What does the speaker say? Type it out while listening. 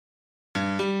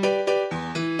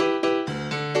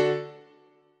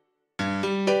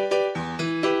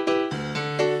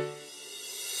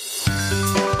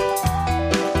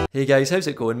Hey guys, how's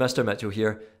it going? Mr. Mitchell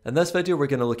here. In this video we're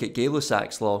going to look at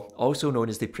Gay-Lussac's law, also known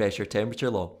as the pressure-temperature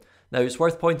law. Now it's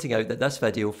worth pointing out that this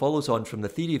video follows on from the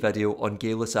theory video on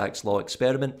Gay-Lussac's law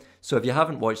experiment, so if you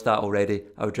haven't watched that already,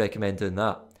 I would recommend doing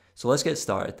that. So let's get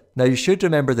started. Now you should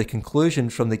remember the conclusion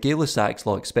from the Gay-Lussac's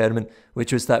law experiment,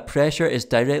 which was that pressure is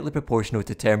directly proportional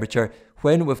to temperature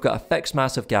when we've got a fixed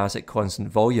mass of gas at constant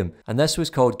volume, and this was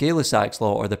called Gay-Lussac's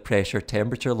law or the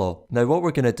pressure-temperature law. Now what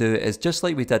we're going to do is, just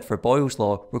like we did for Boyle's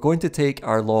law, we're going to take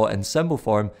our law in symbol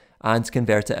form and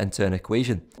convert it into an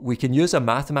equation. We can use a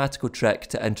mathematical trick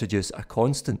to introduce a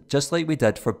constant, just like we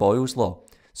did for Boyle's law.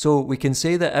 So we can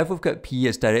say that if we've got P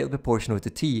is directly proportional to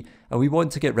T and we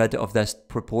want to get rid of this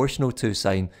proportional to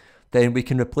sign, then we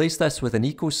can replace this with an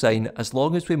equal sign as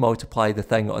long as we multiply the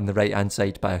thing on the right hand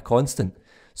side by a constant.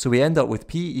 So we end up with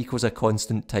P equals a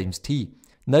constant times T.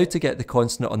 Now to get the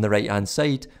constant on the right hand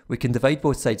side, we can divide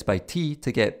both sides by T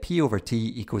to get P over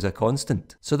T equals a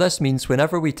constant. So this means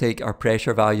whenever we take our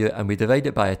pressure value and we divide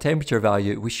it by a temperature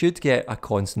value, we should get a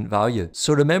constant value.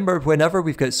 So remember, whenever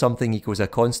we've got something equals a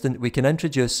constant, we can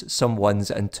introduce some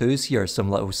 1s and 2s here, some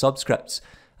little subscripts.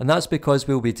 And that's because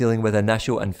we'll be dealing with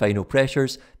initial and final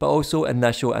pressures, but also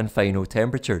initial and final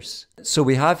temperatures. So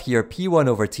we have here P1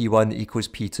 over T1 equals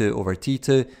P2 over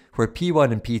T2, where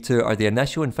P1 and P2 are the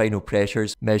initial and final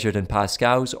pressures measured in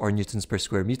pascals or newtons per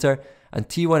square meter, and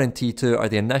T1 and T2 are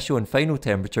the initial and final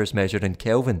temperatures measured in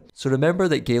Kelvin. So remember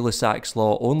that Gay-Lussac's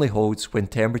law only holds when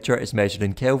temperature is measured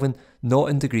in Kelvin, not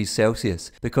in degrees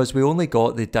Celsius, because we only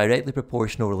got the directly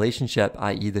proportional relationship,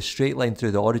 i.e. the straight line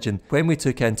through the origin, when we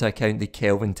took into account the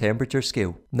Kelvin temperature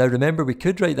scale. Now remember, we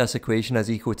could write this equation as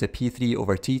equal to P3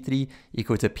 over T3,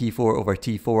 equal to P4 over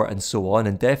T4, and so on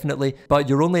indefinitely, but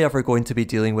you're only ever going to be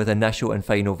dealing with initial and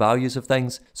final values of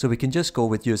things, so we can just go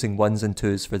with using 1s and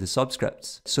 2s for the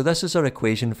subscripts. So this is our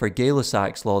equation for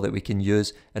Gay-Lussac's law that we can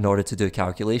use in order to do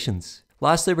calculations.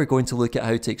 Lastly, we're going to look at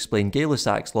how to explain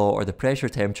Gay-Lussac's law or the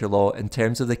pressure-temperature law in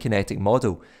terms of the kinetic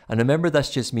model, and remember this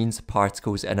just means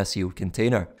particles in a sealed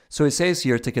container. So it says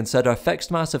here to consider a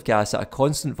fixed mass of gas at a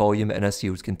constant volume in a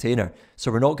sealed container,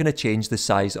 so we're not going to change the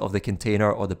size of the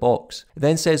container or the box. It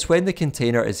then says when the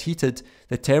container is heated,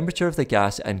 the temperature of the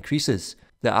gas increases.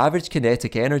 The average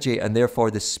kinetic energy and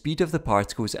therefore the speed of the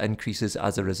particles increases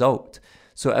as a result.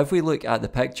 So if we look at the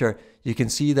picture, you can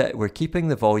see that we're keeping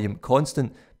the volume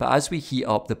constant, but as we heat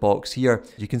up the box here,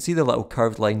 you can see the little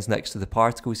curved lines next to the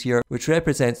particles here, which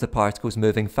represents the particles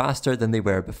moving faster than they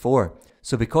were before.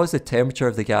 So because the temperature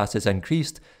of the gas is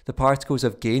increased, the particles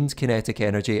have gained kinetic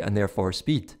energy and therefore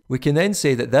speed. We can then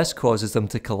say that this causes them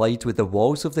to collide with the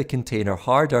walls of the container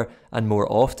harder and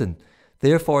more often.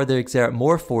 Therefore, they exert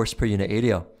more force per unit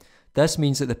area. This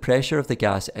means that the pressure of the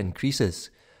gas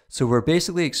increases. So we're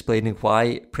basically explaining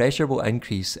why pressure will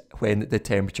increase when the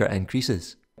temperature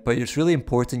increases. But it's really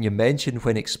important you mention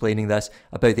when explaining this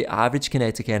about the average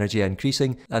kinetic energy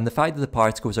increasing and the fact that the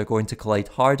particles are going to collide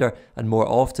harder and more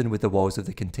often with the walls of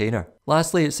the container.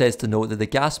 Lastly, it says to note that the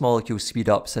gas molecules speed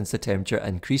up since the temperature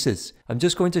increases. I'm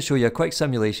just going to show you a quick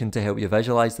simulation to help you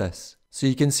visualize this. So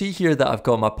you can see here that I've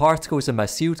got my particles in my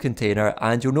sealed container,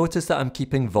 and you'll notice that I'm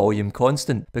keeping volume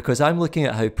constant because I'm looking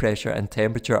at how pressure and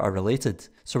temperature are related.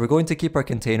 So we're going to keep our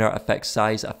container a fixed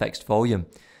size, a fixed volume.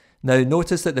 Now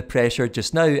notice that the pressure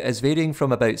just now is varying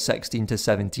from about 16 to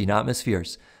 17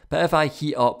 atmospheres. But if I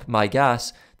heat up my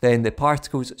gas, then the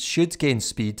particles should gain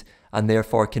speed and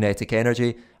therefore kinetic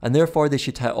energy, and therefore they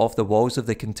should hit off the walls of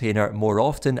the container more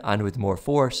often and with more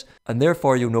force, and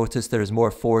therefore you'll notice there is more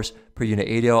force per unit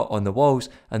area on the walls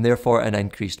and therefore an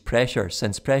increased pressure,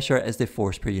 since pressure is the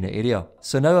force per unit area.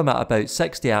 So now I'm at about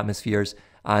 60 atmospheres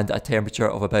and a temperature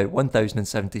of about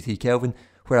 1073 Kelvin,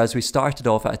 whereas we started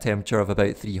off at a temperature of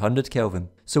about 300 Kelvin.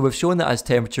 So we've shown that as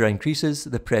temperature increases,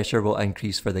 the pressure will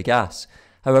increase for the gas.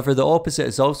 However, the opposite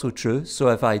is also true, so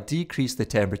if I decrease the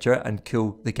temperature and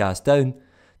cool the gas down,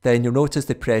 then you'll notice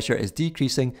the pressure is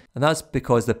decreasing, and that's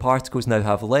because the particles now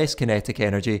have less kinetic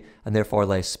energy and therefore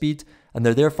less speed, and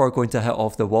they're therefore going to hit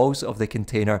off the walls of the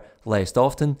container less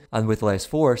often and with less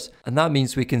force, and that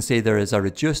means we can say there is a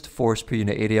reduced force per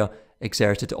unit area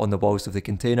exerted on the walls of the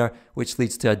container, which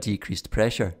leads to a decreased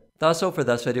pressure. That's all for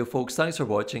this video, folks. Thanks for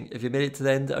watching. If you made it to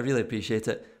the end, I really appreciate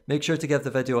it. Make sure to give the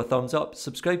video a thumbs up,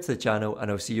 subscribe to the channel, and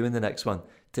I'll see you in the next one.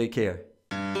 Take care.